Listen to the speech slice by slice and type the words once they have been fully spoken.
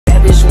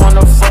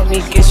me,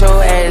 get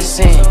your ass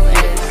in.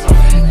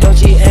 Don't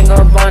you ain't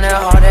gon' burn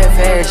out all that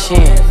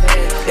fashion.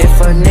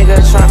 If a nigga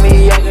try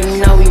me up,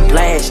 you know we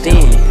blast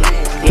in.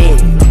 Yeah,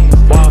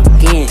 walk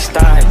in,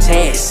 start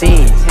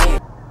taxing.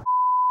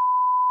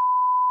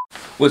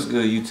 What's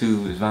good,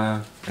 YouTube? It's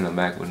Vine, and I'm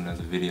back with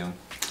another video.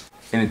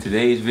 And in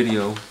today's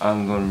video,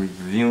 I'm going to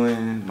be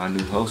reviewing my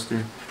new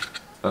holster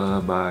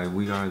by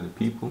We Are The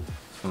People.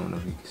 I don't know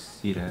if you can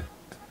see that.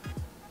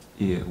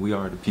 Yeah, We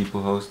Are The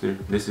People holster.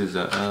 This is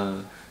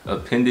a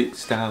appendix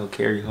style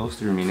carry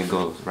holster. I mean, it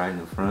goes right in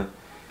the front.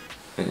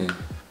 And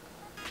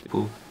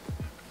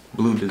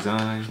blue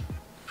design.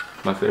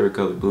 My favorite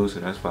color blue,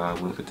 so that's why I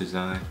went with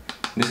design.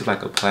 This is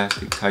like a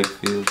plastic type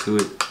feel to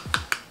it.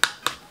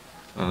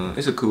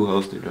 It's a cool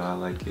holster though, I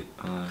like it.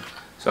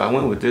 So I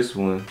went with this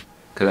one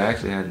because I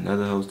actually had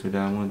another holster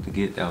that I wanted to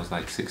get that was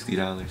like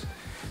 $60,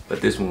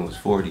 but this one was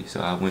 $40,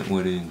 so I went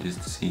with it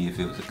just to see if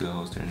it was a good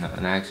holster or not,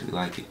 and I actually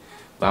like it.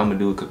 But I'm gonna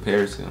do a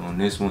comparison on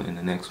this one and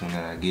the next one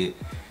that I get,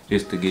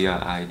 just to give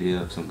y'all an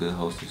idea of some good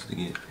holsters to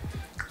get.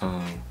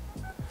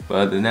 But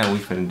other than that,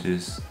 I'm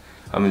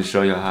gonna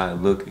show y'all how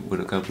it look with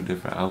a couple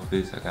different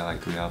outfits. I got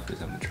like 3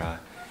 outfits I'm gonna try,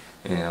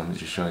 and I'm gonna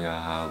just show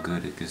y'all how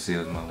good it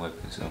conceals my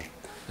weapon. So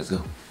let's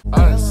go.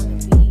 Us.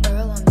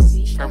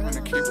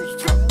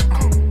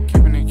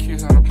 Keeping the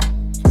keys on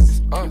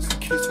the us.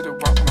 Keys to the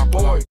rock on my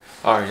boy.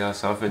 Alright y'all,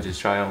 so I'm finna just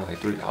try on like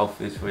 3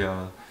 outfits for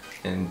y'all,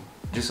 and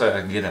just so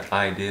I can get an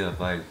idea of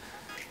like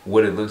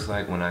what it looks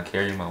like when I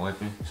carry my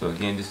weapon. So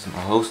again, this is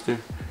my holster.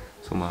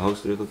 So my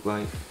holster look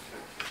like,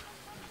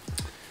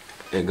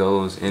 it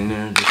goes in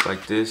there just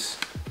like this,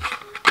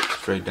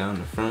 straight down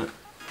the front,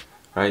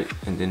 right?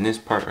 And then this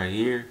part right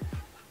here,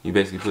 you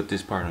basically put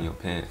this part on your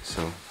pants.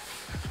 So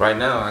right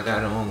now I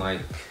got on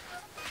like,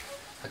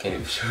 I can't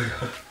even show you.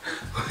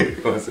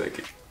 Wait 1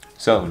 second.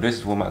 So this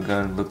is what my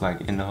gun look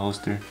like in the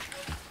holster.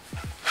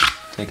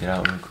 Take it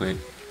out real quick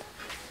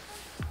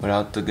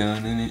without the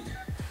gun in it.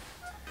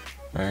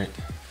 All right,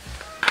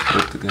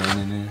 put the gun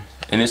in there,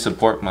 and it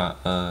support my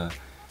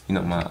you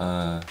know,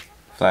 my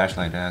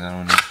flashlight that I got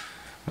on there,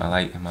 my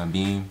light and my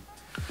beam.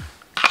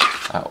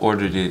 I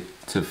ordered it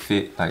to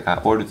fit, like I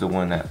ordered the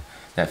one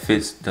that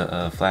fits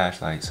the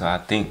flashlight. So I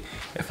think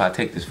if I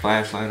take this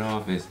flashlight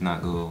off, it's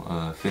not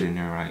gonna fit in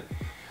there right.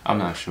 I'm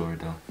not sure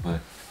though.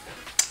 But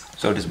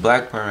so this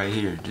black part right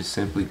here just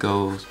simply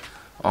goes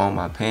on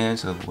my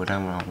pants of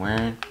whatever I'm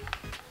wearing,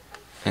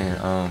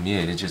 and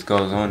yeah, it just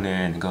goes on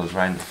there and it goes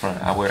right in the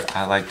front.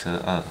 I like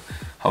to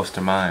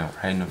holster mine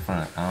right in the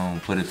front. I don't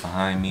put it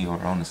behind me or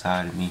on the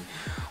side of me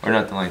or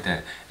nothing like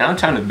that. And I'm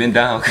trying to bend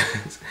down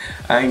because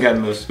I ain't got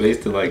enough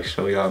space to like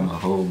show y'all my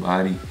whole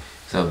body.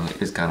 So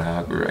it's kind of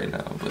awkward right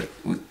now, but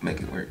we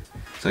make it work.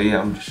 So yeah,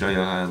 I'm gonna show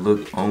y'all how it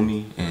look on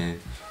me, and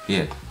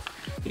yeah,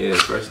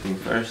 first thing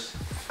first,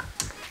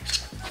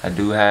 I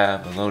do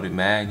have a loaded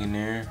mag in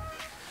there,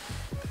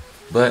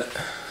 but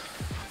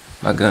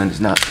my gun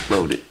is not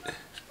loaded.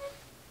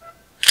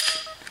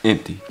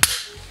 Empty.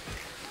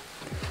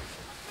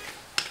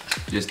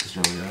 Just to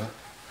show y'all.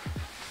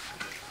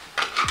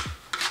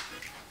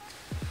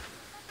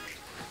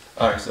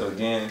 Alright, so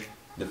again,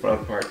 the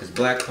front part, this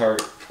black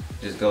part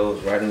just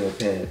goes right in your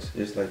pants,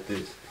 just like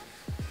this.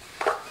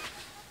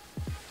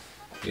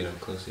 Get up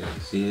close so y'all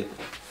can see it.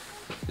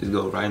 Just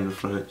go right in the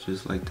front,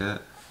 just like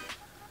that.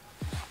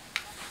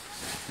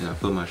 And I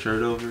put my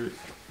shirt over it,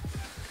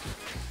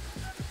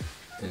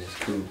 and it's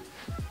cool.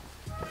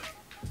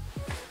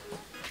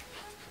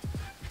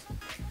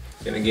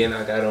 And again,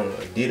 I got on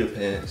Adidas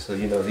pants, so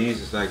you know these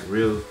is like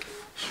real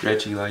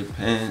stretchy like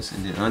pants,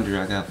 and then under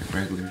I got like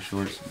regular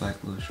shorts,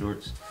 black little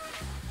shorts,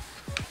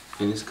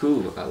 and it's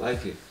cool. I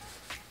like it.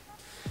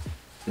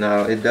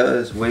 Now it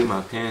does weigh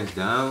my pants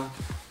down,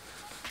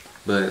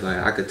 but like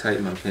I could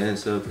tighten my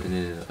pants up and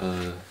then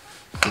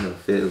you know,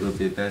 fit a little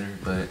bit better.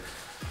 But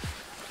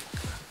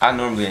I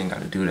normally ain't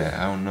got to do that.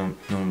 I don't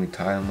normally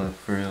tie them up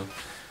for real.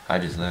 I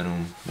just let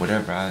them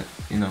whatever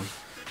you know.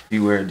 If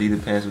you wear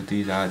Adidas pants with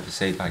these, I just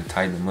say like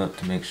tighten them up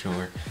to make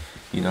sure,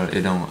 you know,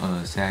 it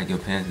don't sag your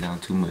pants down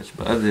too much.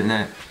 But other than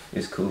that,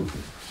 it's cool.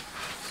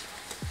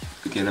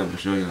 Again, I'm gonna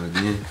show y'all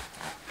again.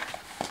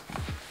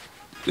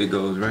 It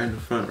goes right in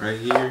the front right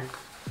here.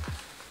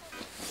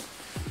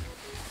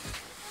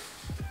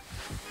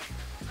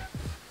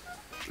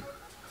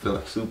 I feel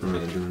like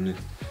Superman doing this.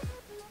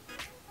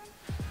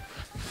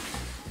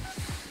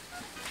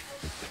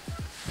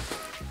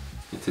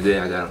 And today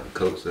I got on a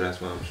coat, so that's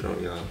why I'm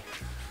showing y'all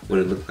what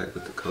it looked like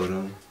with the coat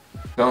on.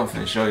 So I'm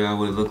finna show y'all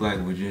what it looked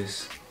like with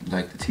just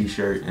like the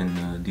t-shirt and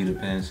the Adidas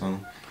pants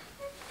on.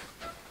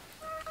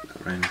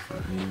 Right in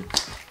front here.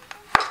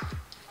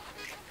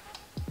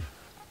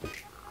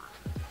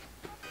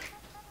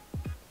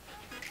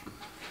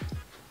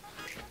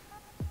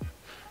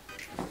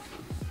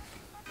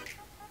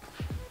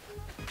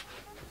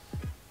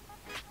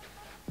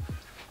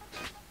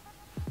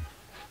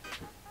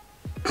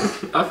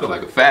 I feel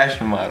like a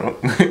fashion model.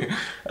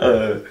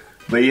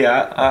 But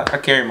yeah, I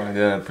carry my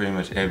gun pretty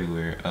much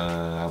everywhere.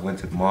 I went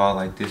to the mall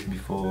like this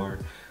before,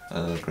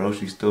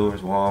 grocery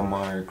stores,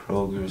 Walmart,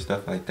 Kroger,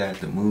 stuff like that,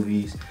 the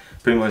movies.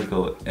 pretty much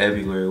go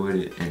everywhere with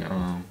it.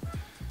 And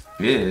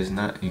yeah, it's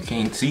not, you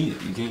can't see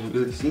it. You can't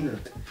really see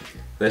nothing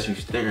unless you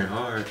staring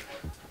hard.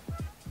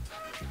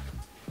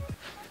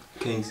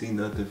 Can't see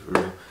nothing for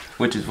real.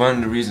 Which is one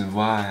of the reasons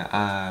why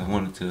I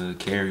wanted to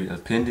carry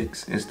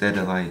appendix instead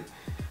of like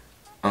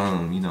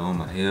you know, on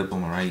my hip,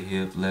 on my right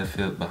hip, left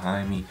hip,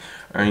 behind me,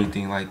 or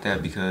anything like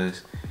that,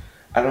 because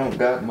I don't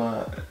got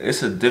my,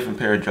 it's a different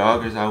pair of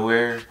joggers I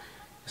wear.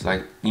 It's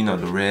like, you know,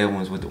 the red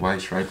ones with the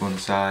white stripe on the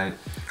side.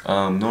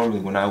 Normally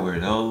when I wear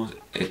those,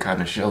 it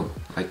kind of show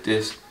like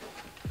this,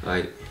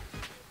 like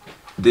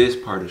this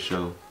part of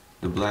show,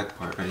 the black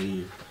part right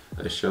here,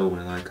 a show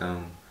when like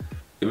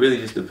it really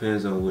just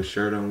depends on what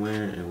shirt I'm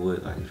wearing and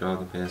what like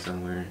jogging pants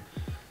I'm wearing.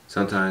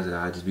 Sometimes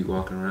I just be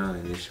walking around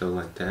and it show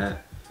like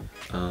that.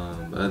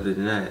 But other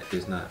than that,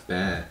 it's not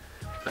bad.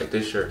 Like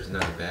this shirt is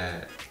not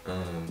bad.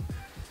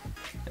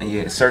 And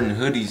yeah, certain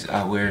hoodies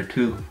I wear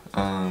too.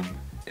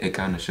 It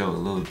kind of show a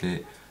little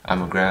bit. I'm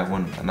gonna grab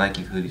one of my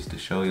Nike hoodies to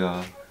show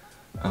y'all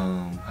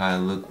how I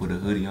look with a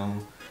hoodie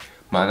on.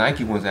 My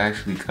Nike ones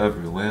actually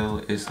cover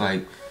well. It's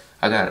like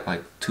I got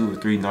like 2 or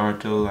 3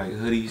 Naruto like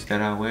hoodies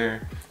that I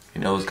wear,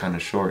 and those kind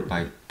of short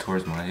like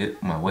towards my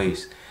hip, my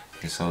waist.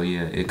 And so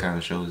yeah, it kind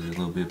of shows it a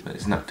little bit, but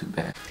it's not too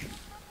bad.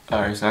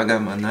 Alright, so I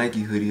got my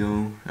Nike hoodie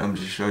on. I'm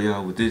just show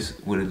y'all what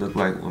it look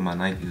like with my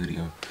Nike hoodie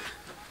on.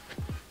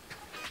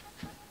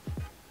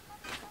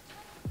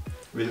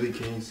 Really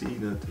can't see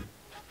nothing.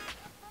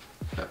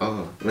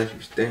 Oh, unless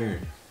you're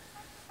staring.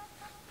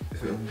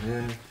 Feel me,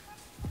 man?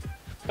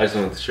 I just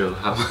wanted to show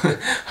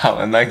how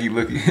my Nike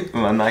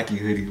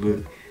hoodie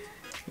look.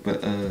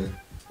 But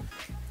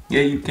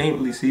yeah, you can't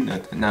really see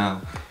nothing.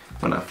 Now,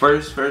 when I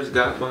first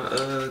got my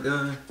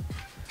gun,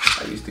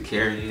 I used to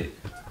carry it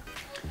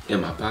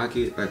in my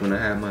pocket. Like when I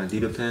had my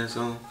Adidas pants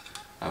on,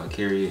 I would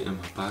carry it in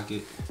my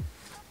pocket.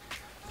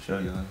 Show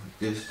y'all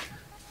this.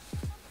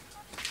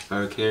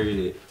 I would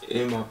carry it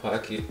in my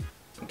pocket.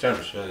 I'm trying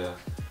to show y'all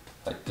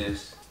like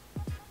this.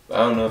 But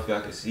I don't know if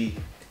y'all can see.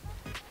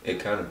 It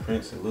kind of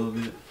prints a little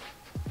bit.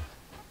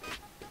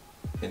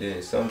 And then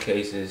in some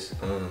cases,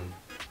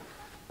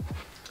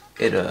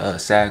 it'll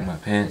sag my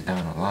pants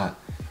down a lot.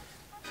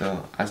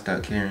 So I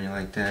stopped carrying it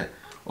like that.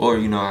 Or,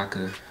 you know, I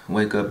could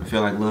wake up and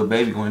feel like a little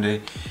baby one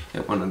day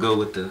and want to go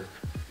with the,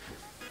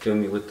 feel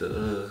me, with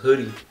the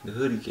hoodie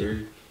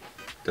carry.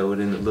 Throw it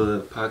in the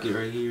little pocket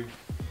right here.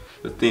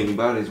 The thing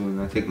about it is when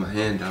I take my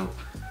hand out,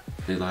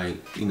 it like,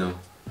 you know,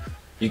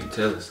 you can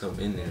tell there's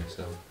something in there.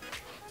 So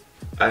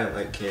I don't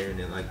like carrying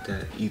it like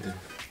that either.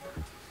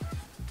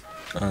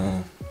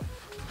 And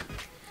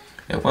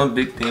one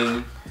big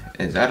thing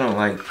is I don't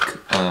like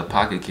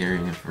pocket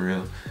carrying for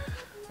real.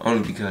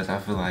 Only because I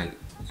feel like,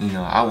 you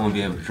know, I won't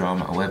be able to draw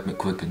my weapon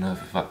quick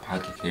enough if I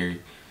pocket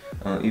carry.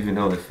 Even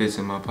though it fits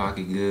in my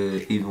pocket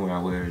good, even when I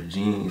wear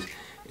jeans,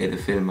 it'll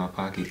fit in my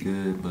pocket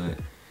good, but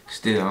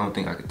still I don't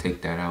think I could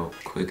take that out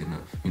quick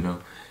enough, you know.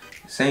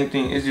 Same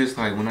thing, it's just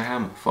like when I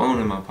have my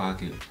phone in my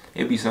pocket,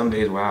 it'd be some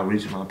days where I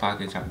reach in my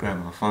pocket, I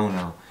grab my phone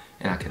out,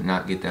 and I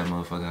cannot get that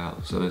motherfucker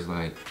out. So it's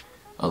like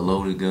a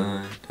loaded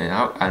gun, and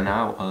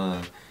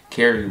I'll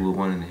carry with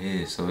one in the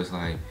head. So it's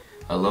like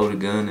a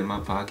loaded gun in my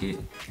pocket.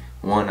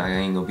 One, I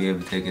ain't gonna be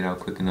able to take it out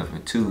quick enough,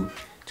 and two,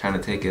 trying to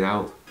take it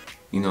out,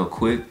 you know,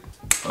 quick,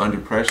 under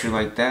pressure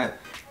like that,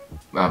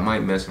 I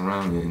might mess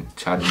around and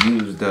try to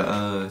use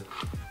the,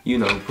 you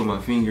know, put my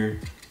finger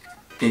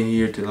in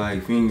here to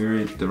like finger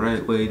it the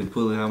right way to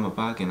pull it out of my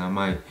pocket, and I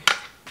might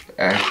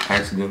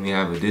accidentally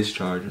have a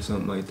discharge or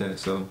something like that.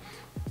 So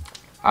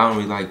I don't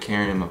really like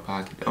carrying in my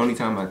pocket. The only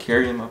time I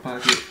carry in my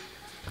pocket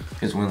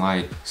is when,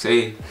 like,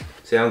 say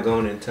I'm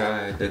going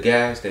inside the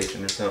gas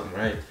station or something,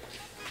 right?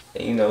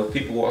 And you know,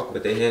 people walk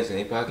with their hands in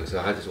their pockets, so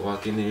I just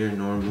walk in there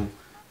normal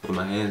with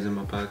my hands in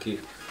my pocket.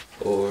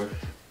 Or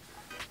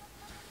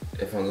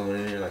if I'm going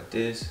in there like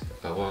this,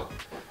 I walk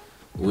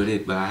with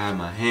it, but I have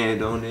my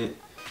hand on it,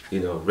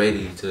 you know,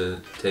 ready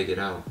to take it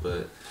out.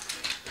 But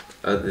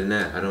other than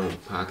that, I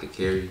don't pocket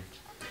carry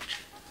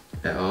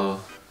at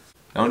all.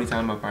 The only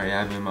time I probably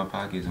have it in my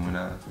pocket is when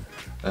I'm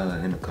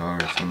in the car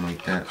or something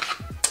like that.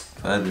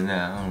 But other than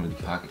that, I don't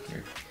really pocket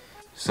carry.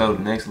 So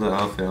the next little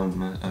outfit I'm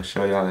gonna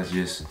show y'all is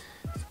just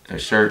a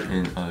shirt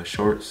and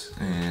shorts,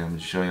 and I'm gonna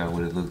show y'all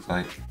what it looks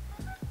like.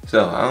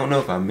 So I don't know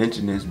if I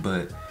mentioned this,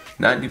 but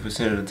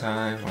 90% of the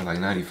time, or like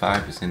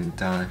 95% of the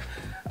time,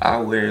 I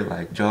wear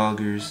like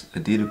joggers,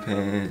 Adidas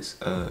pants,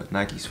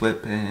 Nike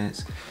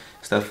sweatpants,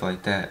 stuff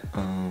like that.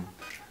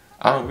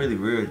 I don't really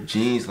wear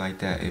jeans like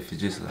that. If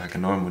it's just like a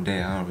normal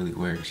day, I don't really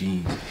wear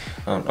jeans.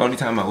 The only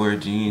time I wear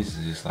jeans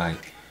is just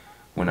like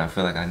when I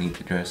feel like I need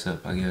to dress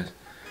up, I guess.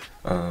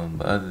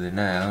 But other than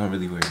that, I don't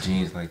really wear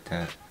jeans like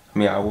that. I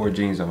mean, I wore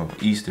jeans on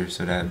Easter,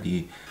 so that'd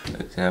be an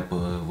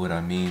example of what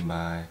I mean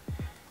by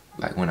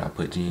like when I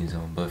put jeans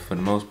on. But for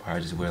the most part, I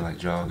just wear like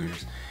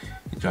joggers,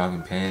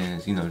 jogging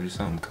pants, you know, just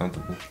something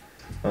comfortable.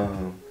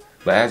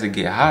 But as it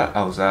get hot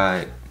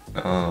outside,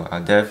 I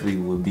definitely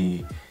would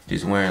be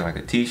just wearing like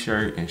a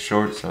t-shirt and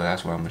shorts. So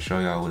that's what I'm gonna show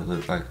y'all what it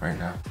looks like right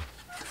now.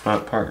 The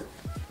front part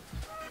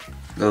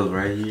goes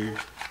right here.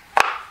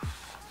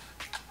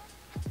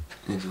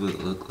 This is what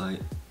it look like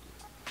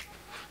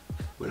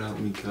without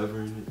me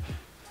covering it.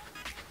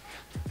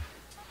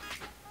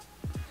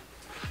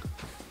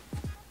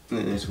 And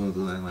then this one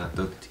look like when I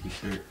throw the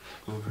t-shirt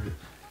over it.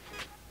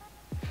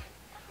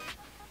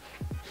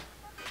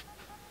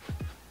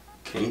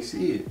 Can't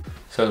see it.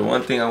 So the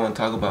one thing I want to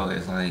talk about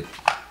is like,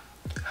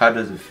 how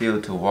does it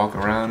feel to walk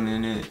around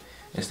in it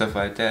and stuff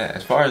like that.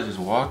 As far as just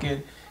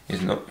walking,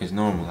 it's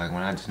normal. Like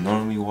when I just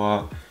normally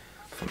walk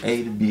from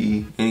A to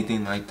B,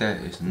 anything like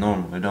that, it's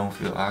normal. It don't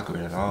feel awkward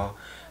at all.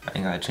 I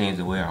ain't gotta change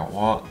the way I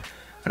walk.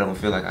 I don't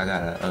feel like I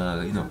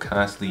gotta, you know,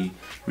 constantly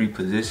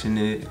reposition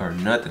it or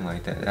nothing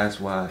like that. That's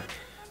why,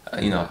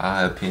 you know,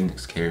 I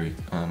appendix carry.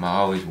 I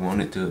always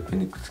wanted to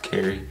appendix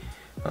carry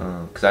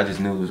because I just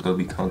knew it was gonna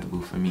be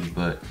comfortable for me.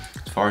 But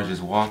as far as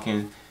just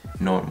walking,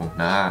 normal.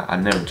 Now I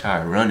never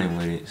tried running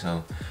with it,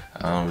 so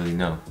I don't really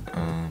know.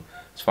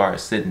 As far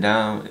as sitting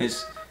down,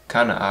 it's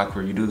kind of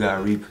awkward. You do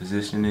gotta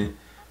reposition it,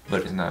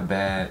 but it's not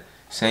bad.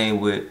 Same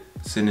with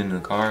sitting in the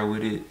car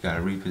with it. You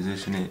gotta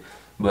reposition it.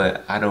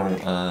 But I don't,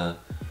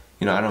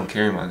 you know, I don't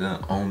carry my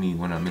gun on me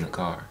when I'm in a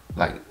car,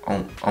 like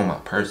on my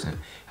person.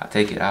 I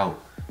take it out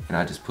and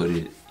I just put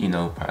it, you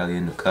know, probably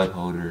in the cup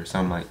holder or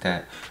something like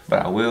that.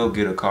 But I will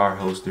get a car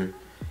holster.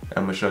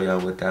 I'm gonna show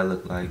y'all what that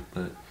look like.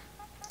 But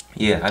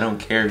yeah, I don't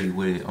carry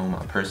with it on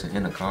my person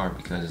in the car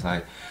because it's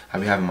like I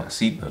be having my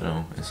seatbelt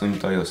on. As soon as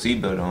you throw your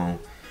seatbelt on,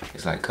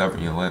 it's like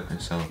covering your weapon.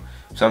 So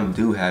if something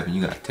do happen,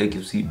 you gotta take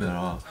your seatbelt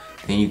off.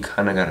 Then you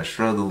kind of gotta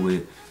struggle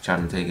with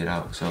trying to take it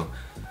out. So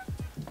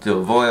to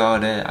avoid all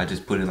that, I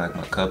just put it in like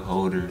my cup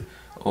holder,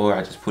 or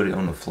I just put it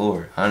on the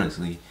floor,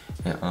 honestly.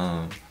 And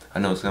I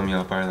know some of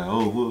y'all probably like,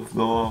 oh, what if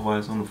go off while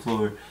it's on the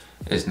floor?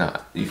 It's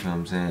not, you feel what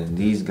I'm saying?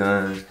 These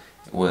guns,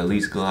 well, at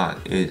least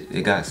GLOCK,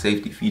 it got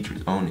safety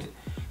features on it,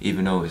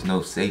 even though it's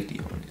no safety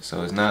on it.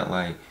 So it's not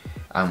like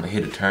I'm gonna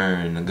hit a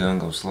turn and the gun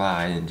go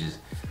slide and just,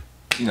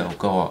 you know,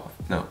 go off.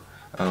 No.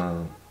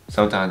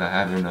 Sometimes I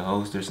have it in the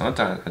holster,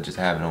 sometimes I just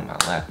have it on my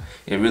lap.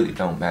 It really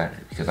don't matter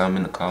because I'm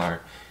in the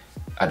car,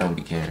 I don't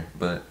be caring.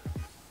 But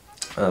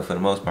for the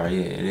most part,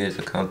 yeah, it is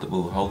a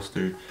comfortable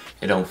holster.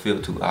 It don't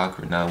feel too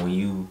awkward. Now when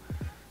you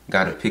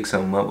gotta pick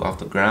something up off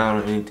the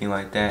ground or anything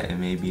like that, it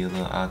may be a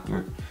little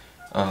awkward.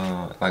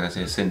 Like I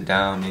said, sitting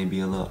down may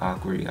be a little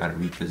awkward. You gotta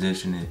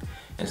reposition it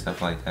and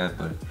stuff like that,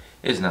 but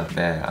it's not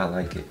bad. I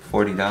like it.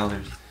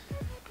 $40,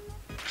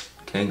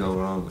 can't go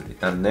wrong with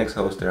it. Now the next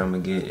holster I'm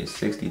gonna get is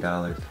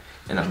 $60,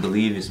 and I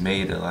believe it's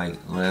made of like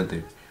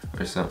leather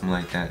or something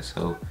like that.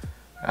 So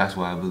that's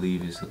why I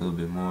believe it's a little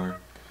bit more.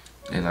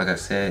 And like I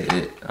said,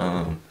 it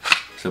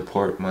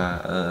support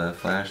my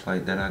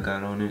flashlight that I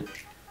got on it.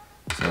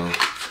 So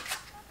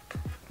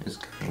it's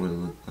kind of what it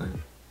looked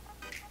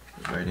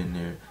like, right in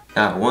there.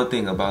 Now, one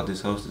thing about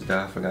this holster that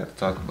I forgot to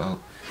talk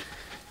about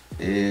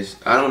is,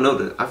 I don't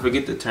know, I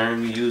forget the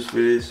term you use for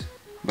this,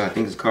 but I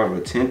think it's called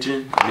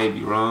retention. I may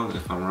be wrong.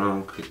 If I'm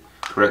wrong,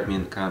 correct me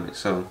in the comments.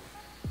 So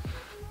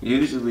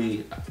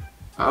usually,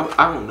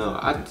 I don't know.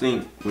 I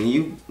think when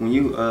you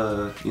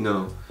you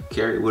know,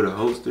 carry it with a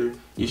holster,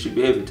 you should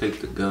be able to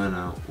take the gun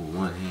out with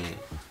one hand.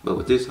 But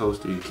with this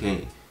holster, you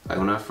can't. Like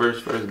when I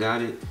first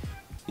got it,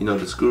 you know,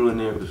 the screw in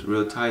there was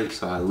real tight,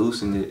 so I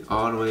loosened it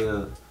all the way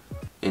up,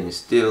 and it's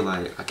still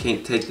like, I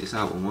can't take this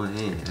out with one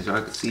hand. As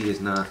y'all can see, it's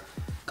not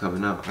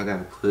coming out. I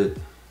gotta put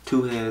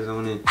two hands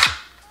on it,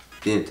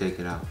 then take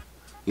it out.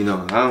 You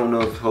know, I don't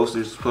know if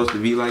holsters supposed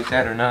to be like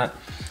that or not.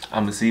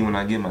 I'm gonna see when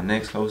I get my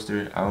next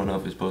holster. I don't know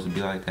if it's supposed to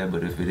be like that,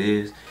 but if it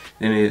is,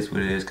 then it is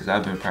what it is, because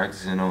I've been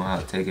practicing on how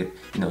to take it,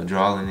 you know,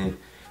 drawing it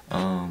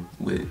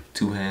with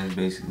two hands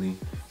basically.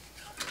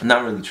 I'm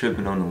not really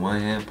tripping on the one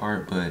hand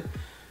part, but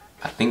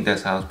I think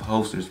that's how a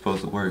holster is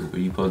supposed to work,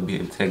 where you're supposed to be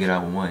able to take it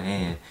out with one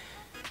hand,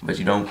 but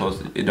it don't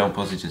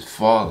supposed to just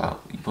fall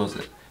out. You're supposed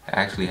to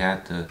actually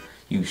have to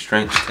use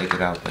strength to take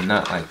it out, but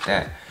not like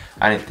that.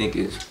 I didn't think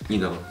it's, you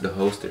know, the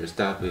holster to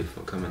stop it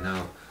from coming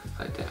out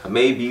like that. I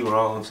may be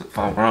wrong. If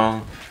I'm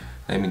wrong,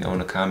 let me know in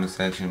the comment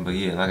section. But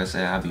yeah, like I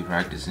said, I'll be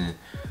practicing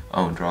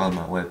on drawing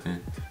my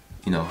weapon,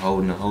 you know,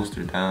 holding the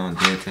holster down,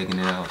 then taking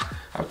it out.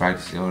 I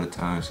practice it all the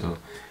time, so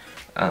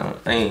I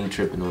ain't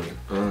tripping on it.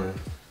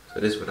 So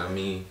this is what I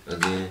mean.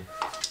 Again,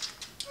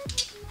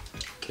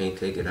 can't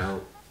take it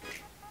out.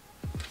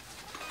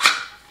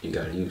 You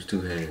gotta use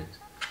two hands.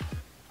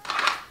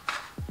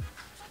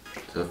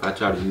 So if I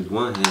try to use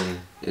one hand,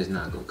 it's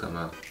not gonna come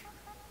out.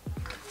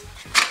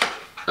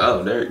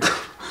 Oh, there it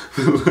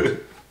goes.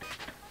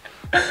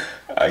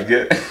 I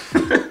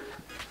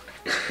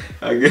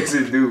guess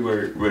it do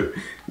work, but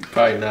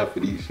probably not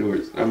for these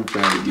shorts. I'm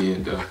trying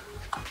again though.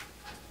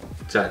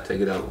 Try to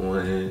take it out with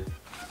one hand.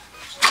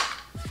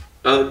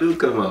 Oh, it do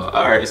come out.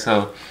 Alright,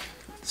 so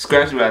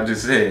scratch what I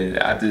just said.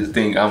 I just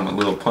think I'm a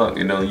little punk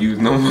and don't use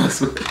no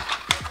muscle.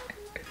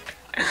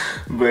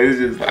 But it's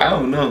just, I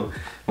don't know.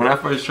 When I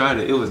first tried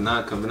it, it was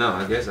not coming out.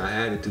 I guess I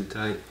had it too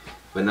tight,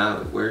 but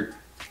now it worked.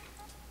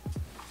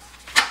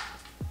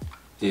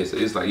 Yeah, so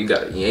it's like you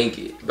gotta yank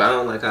it. But I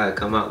don't like how it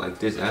come out like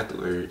this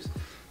afterwards,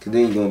 cause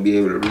then you're gonna be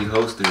able to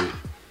reholster it.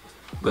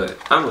 But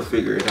I'm gonna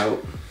figure it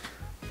out.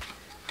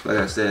 Like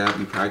I said, I'll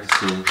be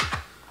practicing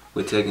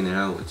with taking it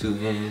out with 2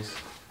 hands.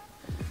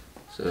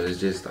 So it's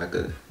just like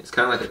it's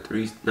kind of like a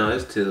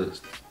it's still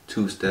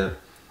 2-step.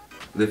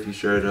 Lift your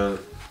shirt up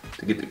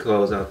to get the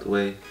clothes out the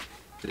way.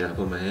 Then I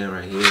put my hand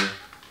right here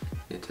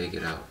and take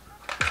it out.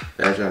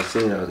 As y'all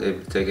seen, I was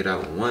able to take it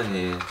out with 1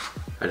 hand.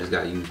 I just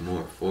got to use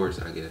more force,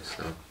 I guess.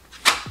 So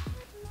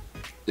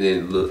it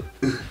didn't look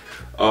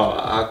all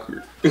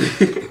awkward.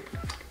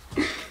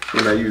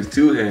 When I use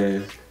 2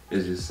 hands,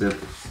 it's just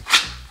simple.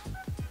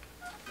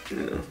 You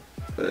know,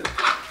 but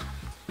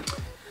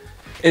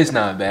it's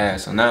not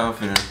bad. So now I'm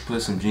finna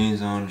put some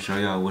jeans on and show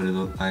y'all what it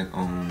look like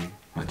on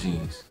my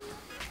jeans.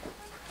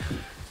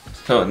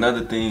 So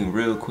another thing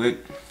real quick,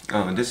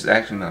 this is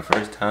actually my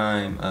first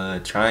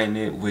time trying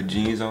it with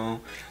jeans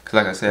on. Cause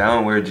like I said, I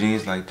don't wear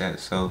jeans like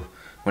that. So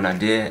when I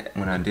did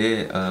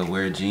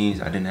wear jeans,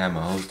 I didn't have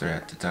my holster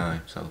at the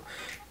time. So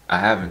I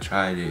haven't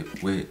tried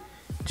it with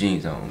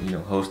jeans on, you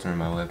know, holstering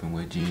my weapon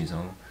with jeans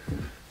on.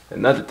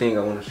 Another thing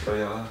I want to show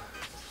y'all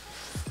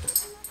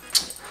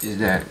is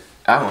that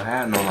I don't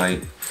have no,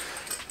 like,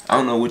 I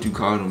don't know what you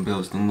call them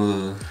belts, them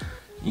little,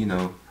 you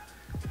know,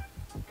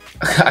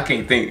 I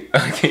can't think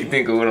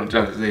of what I'm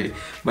trying to say,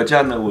 but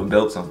y'all know what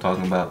belts I'm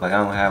talking about. Like,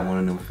 I don't have one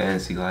of them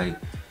fancy, like,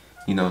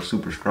 you know,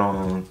 super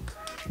strong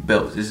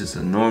belts. This is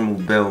a normal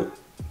belt.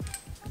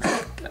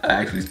 I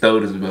actually stole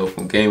this belt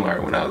from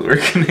Kmart when I was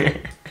working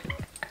there.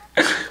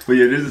 But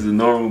yeah, this is a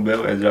normal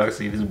belt. As y'all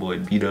see, this boy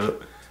beat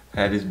up.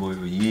 I had this boy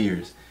for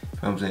years. You know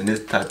what I'm saying?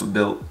 This type of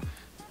belt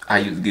I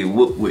used to get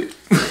whooped with.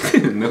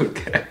 No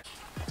cap.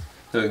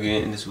 So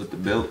again, this is what the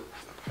belt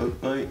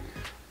look like.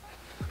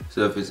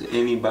 So if it's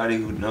anybody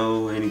who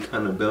know any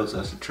kind of belts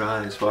I should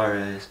try as far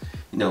as,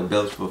 you know,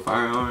 belts for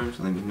firearms,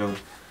 let me know,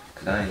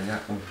 cause I ain't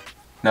got one.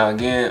 Now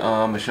again,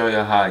 I'm gonna show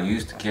y'all how I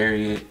used to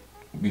carry it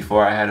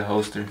before I had a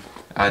holster.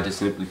 I just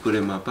simply put it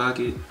in my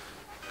pocket,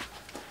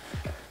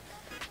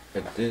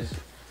 like this.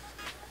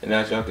 And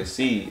as y'all can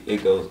see,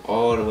 it goes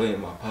all the way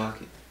in my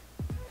pocket.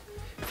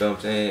 You know what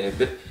I'm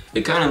saying?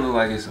 It kind of looks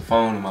like it's a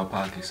phone in my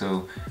pocket.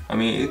 So, I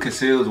mean, it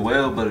conceals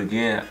well, but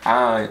again,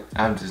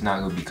 I'm just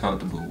not gonna be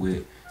comfortable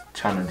with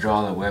trying to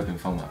draw the weapon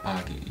from my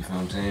pocket. You know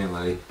what I'm saying?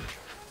 Like,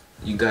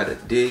 you gotta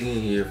dig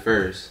in here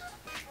first,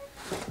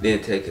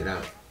 then take it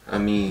out. I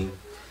mean,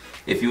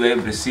 if you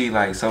able to see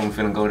like something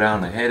finna go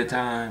down ahead of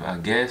time, I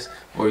guess,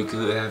 or you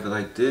could have it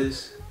like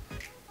this.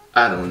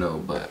 I don't know,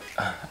 but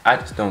I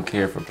just don't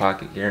care for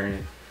pocket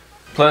carrying.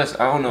 Plus,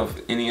 I don't know if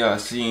any of y'all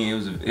seen,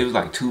 it was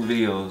like 2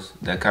 videos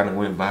that kind of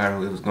went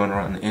viral. It was going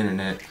around the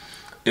internet.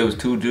 It was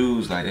 2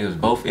 dudes, like they was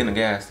both in a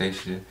gas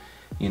station,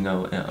 you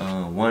know,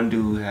 and one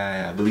dude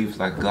had, I believe it's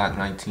like a GLOCK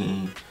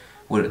 19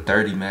 with a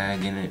 30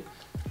 mag in it.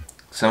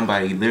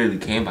 Somebody literally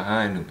came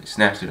behind him and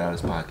snatched it out of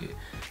his pocket.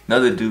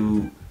 Another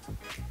dude,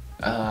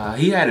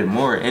 he had it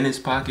more in his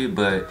pocket,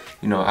 but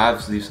you know,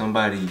 obviously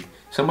somebody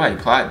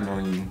plotting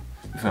on you.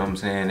 You know what I'm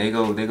saying? They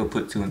go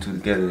put 2 and 2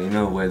 together. They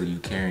know whether you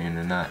carrying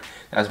or not.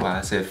 That's why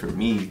I said for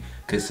me,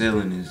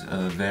 concealing is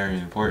very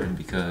important,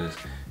 because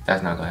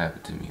that's not gonna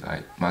happen to me.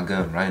 Like, my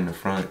gun right in the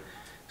front.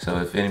 So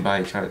if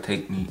anybody try to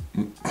take me,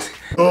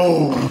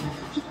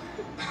 oh.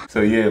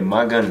 So yeah,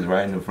 my gun is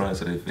right in the front.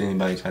 So if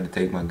anybody try to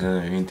take my gun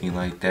or anything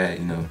like that,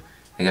 you know,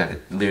 they gotta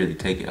literally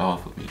take it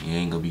off of me. It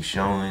ain't gonna be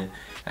showing.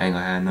 I ain't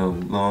gonna have no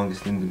long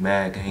extended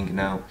mag hanging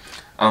out.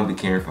 I don't be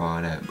caring for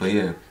all that. But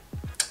yeah.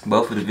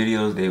 Both of the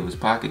videos, they was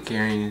pocket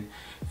carrying,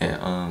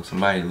 and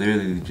somebody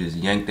literally just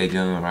yanked their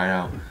gun right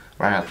out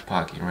the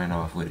pocket and ran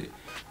off with it.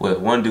 Well,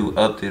 one dude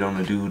upped it on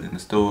the dude in the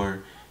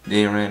store,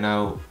 then ran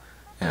out,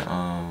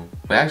 and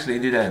but actually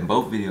they did that in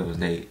both videos.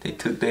 They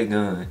took their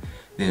gun,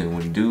 then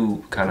when the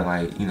dude kind of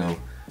like, you know,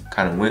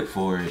 kind of went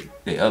for it,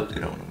 they upped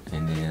it on him,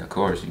 and then of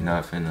course you're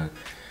not finna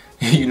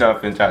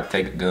try to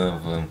take a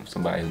gun from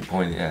somebody who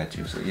pointed at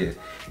you. So yeah,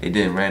 they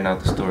then ran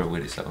out the store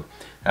with it. So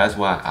that's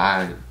why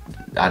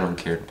I don't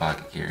care to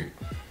pocket carry,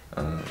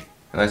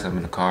 unless I'm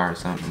in a car or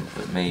something.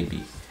 But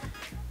maybe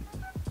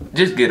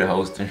just get a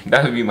holster.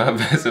 That would be my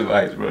best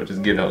advice, bro.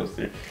 Just get a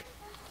holster.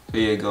 So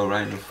yeah, go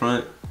right in the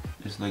front,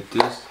 just like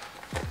this.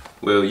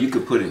 Well, you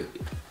could put it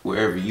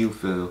wherever you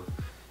feel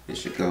it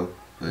should go,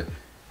 but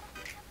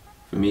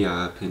for me,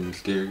 I opinion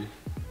scary.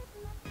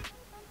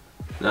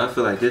 Now I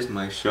feel like this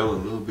might show a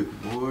little bit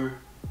more.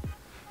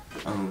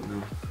 I don't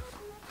know.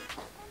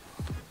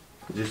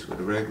 Just with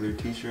a regular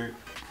t-shirt.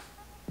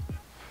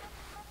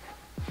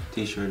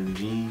 T-shirt and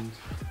jeans.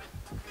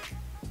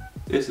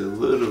 It's a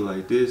little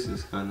like this.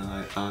 It's kind of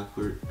like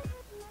awkward.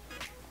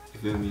 You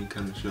feel me?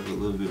 Kind of show a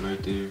little bit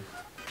right there.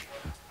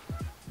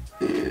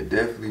 Yeah, it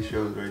definitely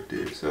shows right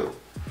there. So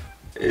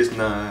it's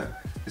not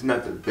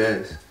the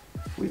best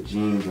with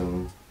jeans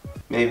on.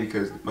 Maybe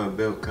because my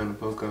belt kind of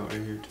poke out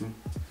right here too.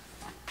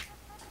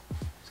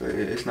 So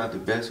it's not the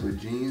best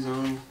with jeans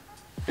on.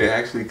 It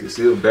actually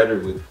conceal better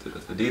with the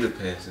Adidas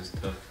pants and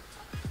stuff.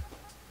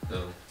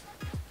 So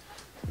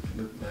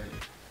look like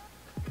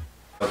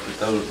up to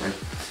throw like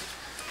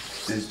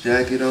this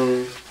jacket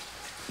on.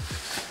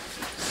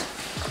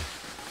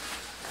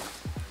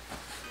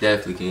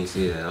 Definitely can't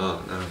see it at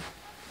all now.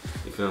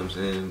 You feel what I'm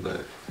saying?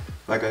 But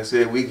like I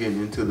said, we getting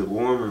into the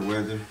warmer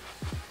weather.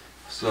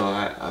 So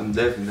I'm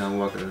definitely not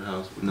walking in the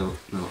house with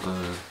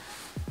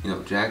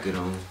no jacket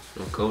on,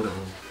 no coat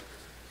on.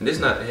 And this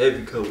not a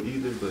heavy coat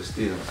either, but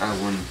still, I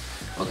wouldn't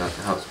walk out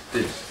the house with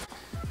this.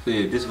 So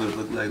yeah, this is what it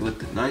look like with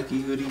the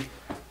Nike hoodie.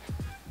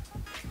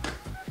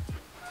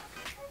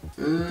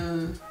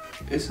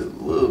 It's a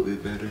little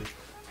bit better.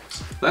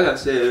 Like I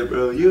said,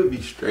 bro, you'll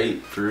be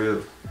straight for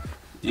real.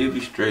 You'll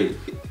be straight.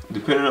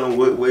 Depending on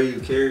what way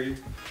you carry,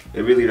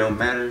 it really don't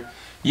matter.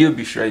 You'll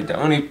be straight. The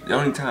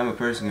only time a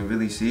person can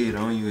really see it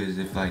on you is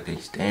if like they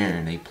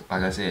staring. Like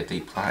I said, if they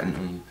plotting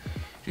on you,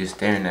 just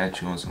staring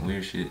at you on some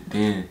weird shit,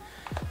 then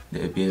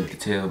they'll be able to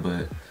tell.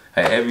 But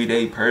an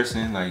everyday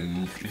person, like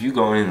if you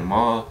go in the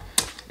mall,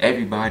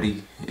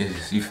 everybody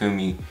is, you feel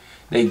me,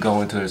 they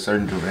go into a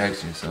certain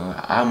direction. So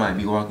I might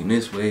be walking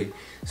this way,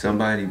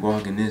 somebody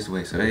walking this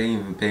way, so they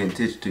ain't even paying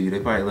attention to you. They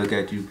probably look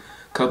at you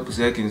a couple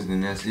seconds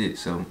and that's it.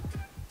 So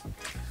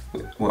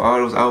with all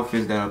those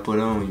outfits that I put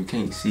on, you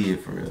can't see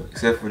it for real,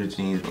 except for the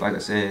jeans. But like I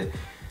said,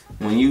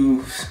 when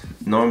you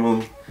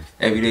normal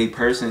everyday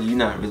person, you're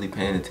not really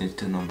paying attention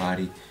to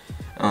nobody.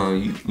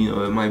 You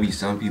know, it might be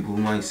some people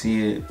who might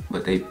see it,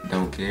 but they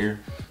don't care,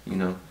 you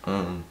know.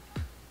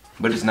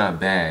 But it's not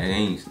bad. It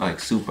ain't like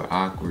super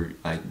awkward,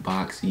 like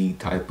boxy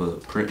type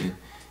of printing,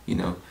 you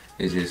know.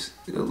 It's just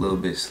a little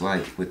bit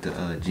slight with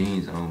the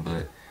jeans on.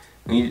 But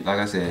when you, like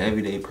I said,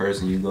 everyday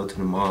person, you go to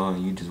the mall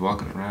and you just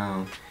walking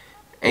around,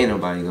 ain't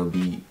nobody gonna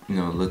be, you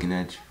know, looking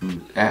at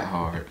you that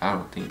hard. I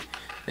don't think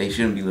they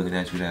shouldn't be looking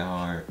at you that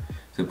hard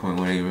to the point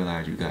where they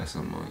realize you got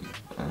something on you.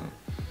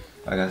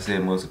 Like I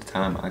said, most of the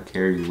time I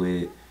carry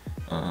with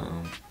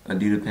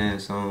Adidas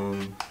pants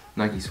on,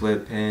 Nike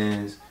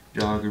sweatpants,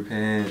 jogger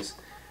pants,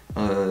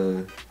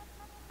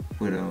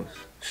 what else?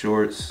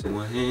 Shorts in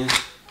one hand.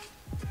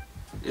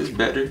 It's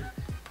better.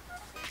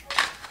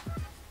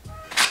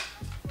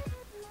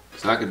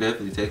 So I could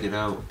definitely take it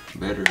out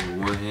better with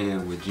one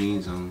hand with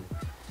jeans on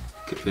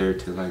compared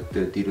to like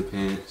the Adidas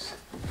pants.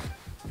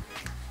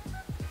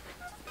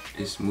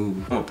 It's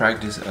smooth. I'm gonna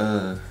practice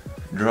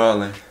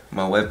drawing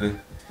my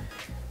weapon.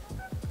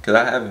 Cause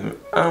I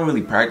don't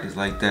really practice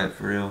like that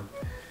for real.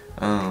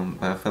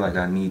 But I feel like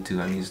I need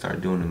to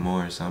start doing it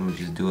more, so I'm gonna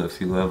just do a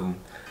few of them.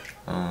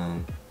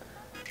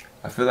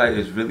 I feel like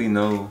there's really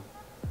no,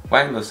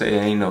 well, I ain't gonna say it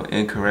ain't no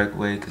incorrect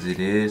way, cause it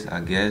is, I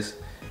guess.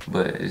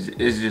 But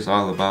it's just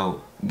all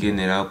about getting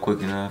it out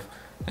quick enough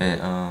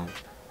and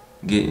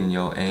getting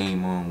your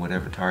aim on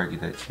whatever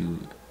target that you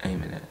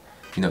aiming at.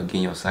 You know,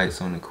 getting your sights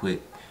on it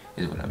quick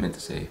is what I meant to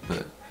say.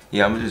 But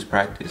yeah, I'm gonna just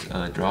practice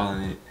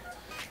drawing it,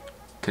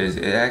 cause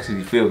it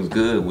actually feels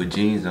good with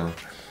jeans on.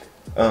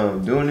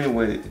 Doing it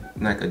with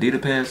like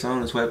Adidas pants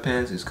on and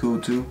sweatpants is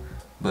cool too,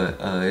 but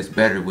it's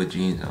better with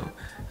jeans on.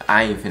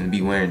 I ain't finna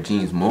be wearing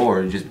jeans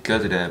more just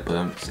because of that, but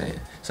I'm just saying.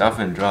 So I'm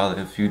finna draw it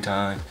a few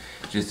times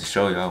just to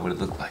show y'all what it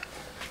look like.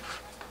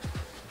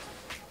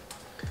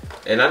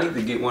 And I need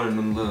to get one of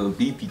them little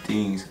beepy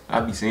things. I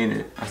be seeing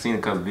it. I seen a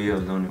couple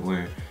videos on it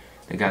where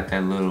they got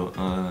that little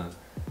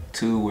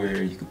tool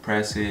where you can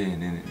press it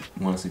and then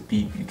once it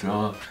beep you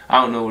draw.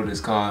 I don't know what it's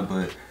called,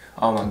 but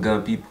all my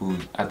gun people,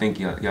 I think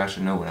y'all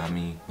should know what I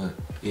mean. But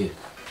yeah.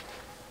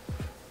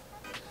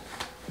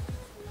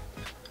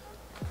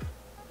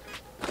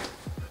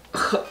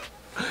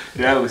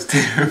 That was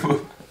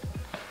terrible.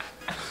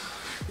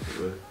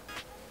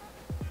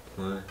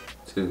 1,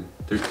 2,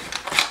 3.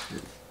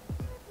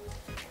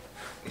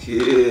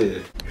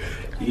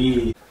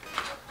 Yeah.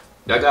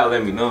 Y'all gotta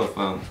let me know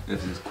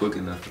if it's quick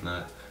enough or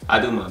not. I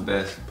do my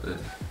best, but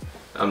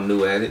I'm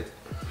new at it.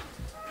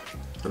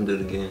 I'm doing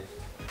it again.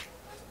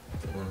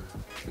 1,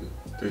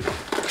 2,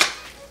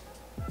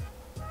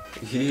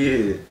 3.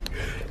 Yeah.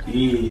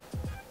 Yeah.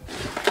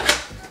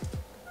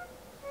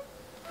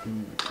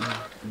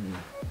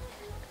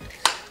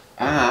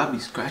 I be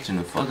scratching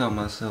the fuck out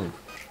myself.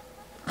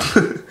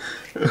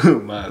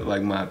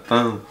 my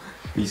thumb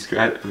be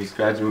scratching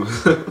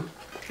myself.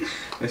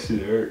 That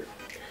shit hurt.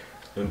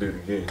 Don't do it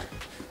again.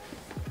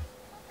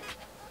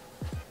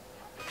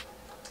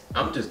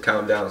 I'm just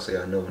calm down and say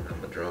I know when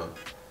I'm gonna draw.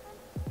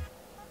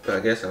 But I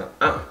guess I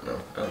don't know.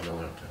 I don't know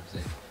what I'm trying to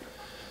say.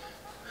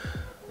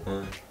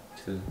 1,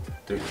 2,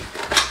 3.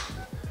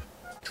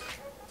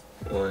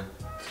 1,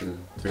 2,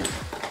 3.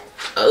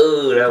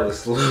 Oh, that was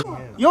slow.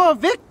 You're a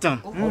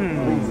victim.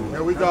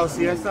 Here we go,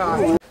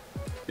 CSI.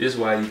 This is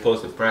why you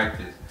supposed to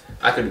practice.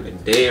 I could have been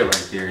dead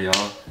right there,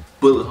 y'all.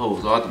 Bullet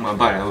holes all through my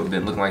body. I would have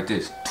been looking like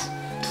this.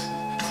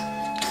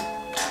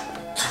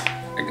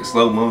 Like a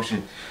slow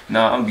motion.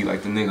 Nah, I'm gonna be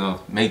like the nigga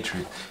off Matrix.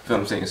 You feel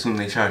what I'm saying? As soon as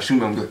they try to shoot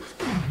me, I'm good.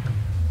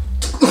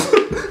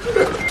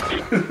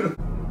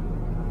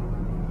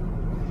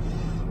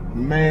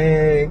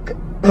 Man.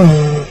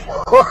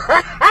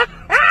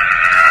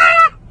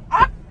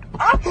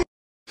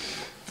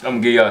 I'm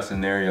gonna give y'all a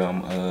scenario.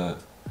 I'm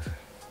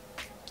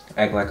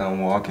act like I'm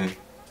walking.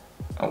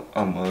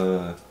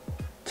 I'm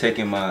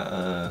taking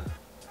my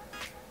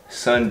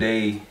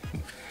Sunday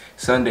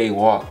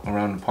walk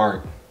around the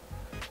park,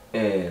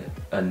 and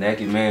a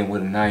naked man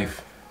with a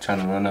knife trying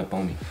to run up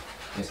on me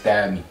and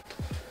stab me.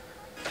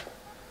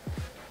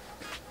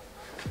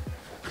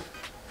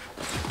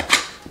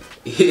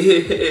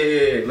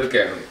 Yeah, look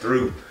at him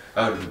through.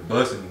 I would be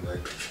busting him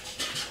like.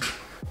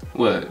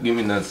 What? Give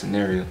me another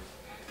scenario.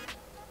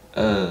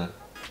 Alright,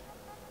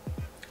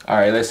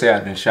 let's say I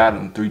done shot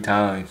him 3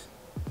 times,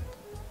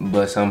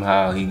 but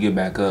somehow he get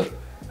back up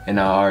and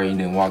I already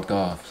done walked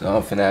off. So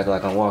I'm finna act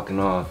like I'm walking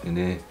off, and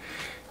then,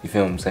 you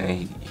feel what I'm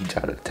saying, he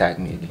tried to attack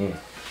me again.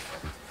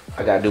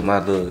 I gotta do my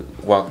little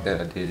walk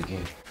that I did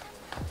again.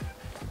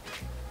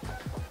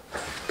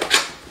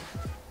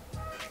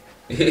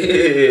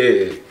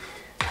 Yeah.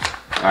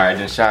 Alright,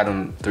 then shot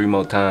him 3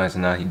 more times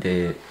and now he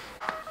dead.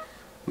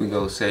 We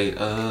go say,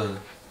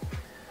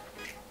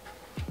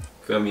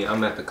 feel me,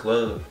 I'm at the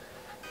club.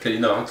 Cause you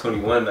know, I'm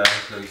 21 now,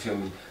 so you feel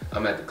me?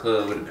 I'm at the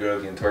club with a girl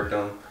getting twerked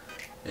on.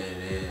 And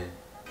then,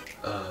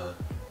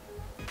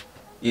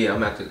 yeah,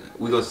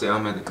 we gonna say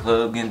I'm at the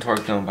club getting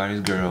twerked on by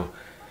this girl.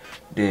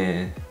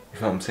 Then, you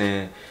know what I'm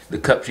saying? The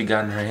cup she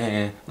got in her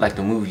hand, like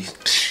the movies,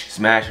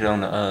 smash it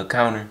on the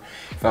counter. You know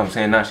what I'm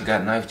saying? Now she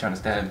got a knife trying to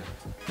stab me.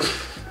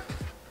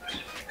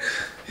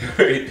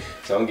 Right?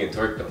 So I'm getting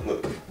twerked on.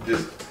 Look,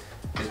 this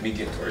me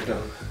getting twerked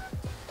on.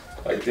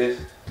 Like this.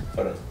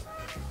 Hold on.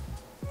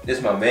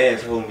 This my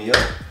man's holding me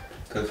up.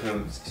 Cause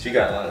she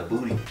got a lot of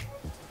booty.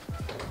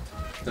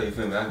 So you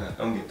feel me?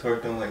 I'm getting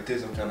twerked on like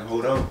this. I'm trying to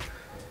hold on.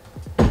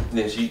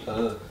 Then she,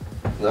 I'm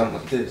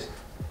like this.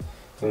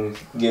 I'm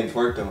getting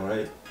twerked on,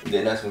 right? And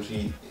then that's when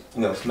she,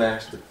 you know,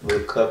 smashed the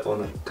little cup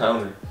on the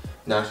counter.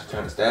 Now she's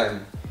trying to stab me.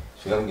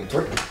 I'm getting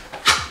twerked on.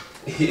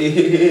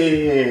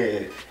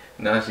 Yeah.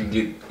 Now she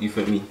get, you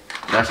feel me?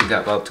 Now she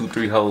got about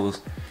 2-3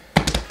 holes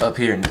up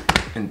here in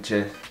the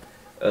chest.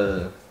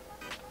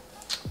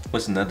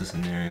 What's another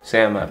scenario?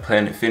 Say I'm at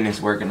Planet Fitness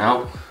working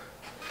out.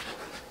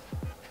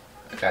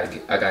 I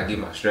gotta get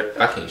my stretch.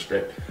 I can't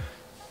stretch.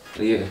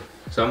 But yeah.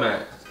 So I'm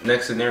at,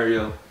 next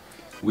scenario,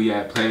 we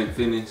at Planet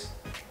Fitness.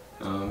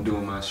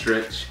 Doing my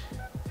stretch.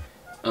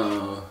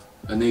 A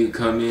nigga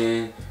come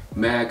in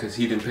mad cause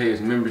he didn't pay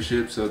his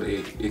membership, so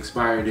they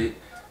expired it.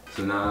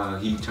 So now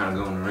he trying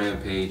to go on a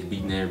rampage,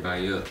 beating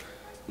everybody up.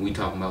 We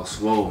talking about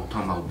swole,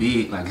 talking about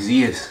big, like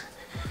Zeus.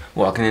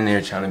 Walking in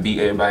there trying to beat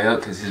everybody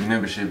up cause his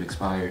membership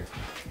expired.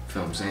 You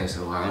feel what I'm saying?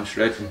 So while I'm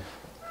stretching,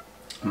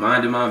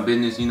 minding my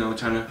business, you know,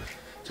 trying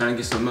to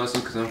get some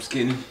muscle cause I'm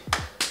skinny.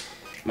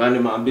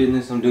 Minding my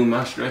business, I'm doing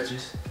my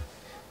stretches. You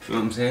feel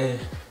what I'm saying?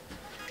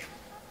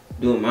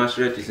 Doing my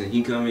stretches, and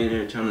he come in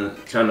there trying to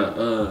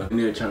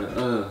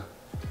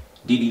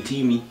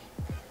DDT me,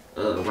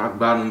 rock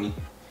bottom me.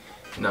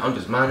 Now I'm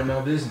just minding my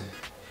business.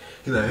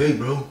 He like, hey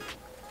bro,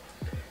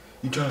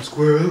 you trying to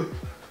square up?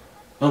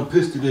 I'm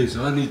pissed today,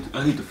 so I need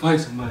to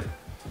fight somebody. You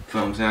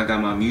know what I'm saying? I got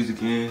my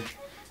music in,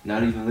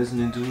 not even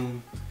listening to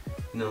him.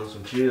 You know,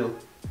 some chill.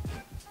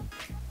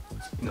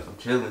 You know, I'm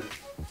chilling.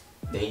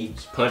 Then he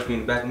just punched me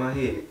in the back of my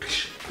head.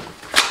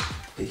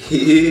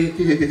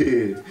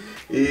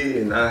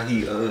 Yeah, now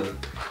he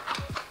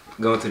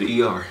going to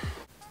the ER.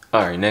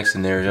 Alright, next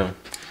scenario. You know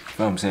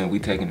what I'm saying? We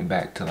taking it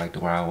back to like the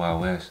Wild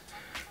Wild West.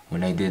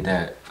 When they did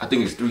that, I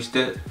think it's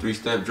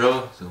 3-step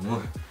draw. So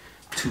 1,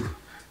 2,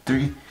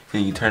 3,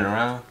 then you turn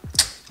around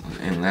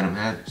and let them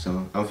have it.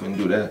 So I'm finna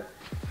do that.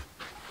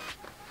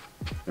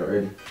 Y'all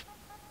ready?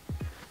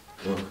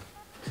 1,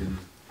 2,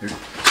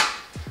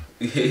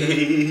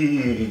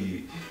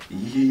 3.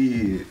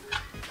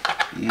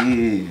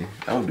 Yeah.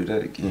 I'll do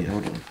that again.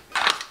 Hold on.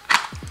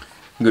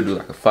 I'm gonna do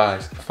like a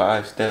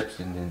 5 steps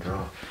and then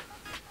draw.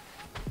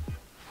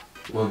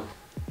 1,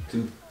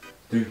 2,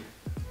 3,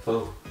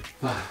 4,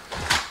 5.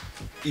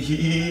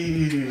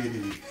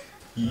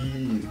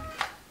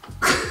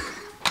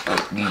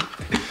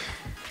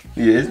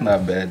 Yeah, it's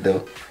not bad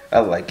though. I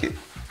like it.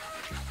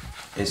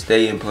 And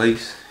stay in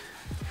place.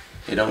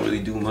 It don't really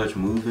do much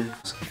moving.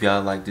 So if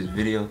y'all like this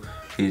video,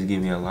 please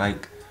give me a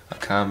like, a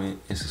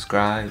comment, and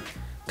subscribe.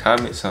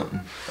 Comment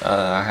something.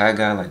 I had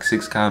got like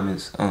 6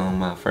 comments on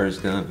my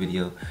first gun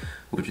video,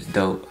 which is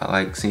dope. I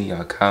like seeing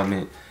y'all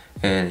comment,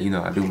 and you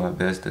know, I do my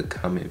best to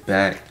comment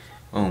back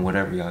on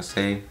whatever y'all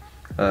say,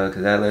 cause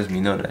that lets me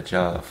know that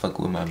y'all fuck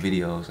with my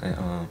videos. And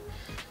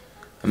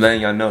I'm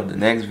letting y'all know the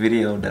next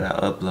video that I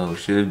upload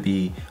should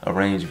be a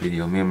range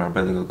video. Me and my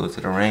brother gonna go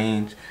to the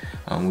range.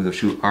 We gonna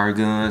shoot our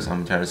guns.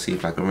 I'm trying to see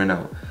if I can rent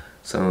out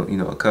some, you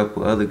know, a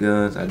couple other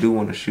guns. I do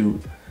want to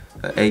shoot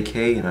an AK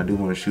and I do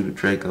want to shoot a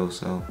Draco.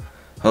 So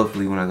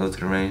hopefully when I go to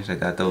the range, I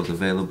got those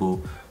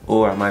available.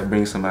 Or I might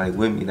bring somebody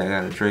with me that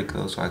got a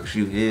Draco so I can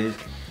shoot his.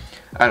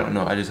 I don't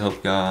know. I just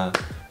hope y'all,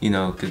 you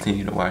know,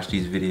 continue to watch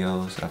these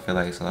videos. I feel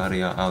like it's a lot of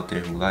y'all out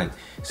there who like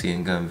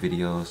seeing gun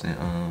videos,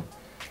 and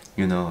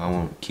you know, I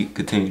want to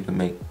continue to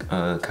make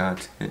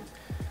content.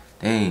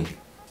 Dang,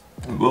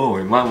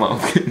 Lord, my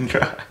mouth's getting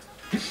dry.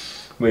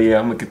 But yeah,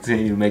 I'm gonna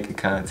continue making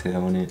content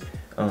on it.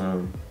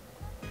 And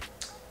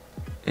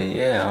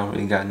yeah, I don't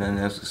really got nothing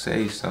else to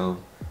say.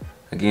 So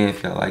again,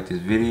 if y'all like this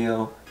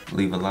video,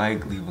 leave a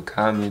like, leave a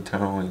comment,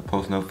 turn on your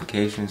post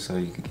notifications so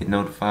you can get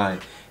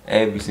notified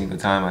every single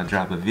time I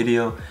drop a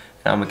video.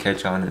 And I'm gonna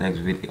catch y'all in the next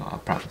video, I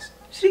promise.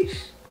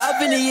 Sheesh.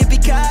 Up in the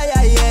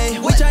yippee-ki-yay,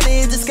 we tryna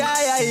hit the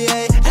sky,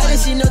 and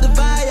she know the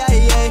vibe,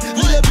 yeah.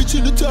 Leave that bitch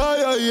in the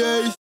tie, yeah.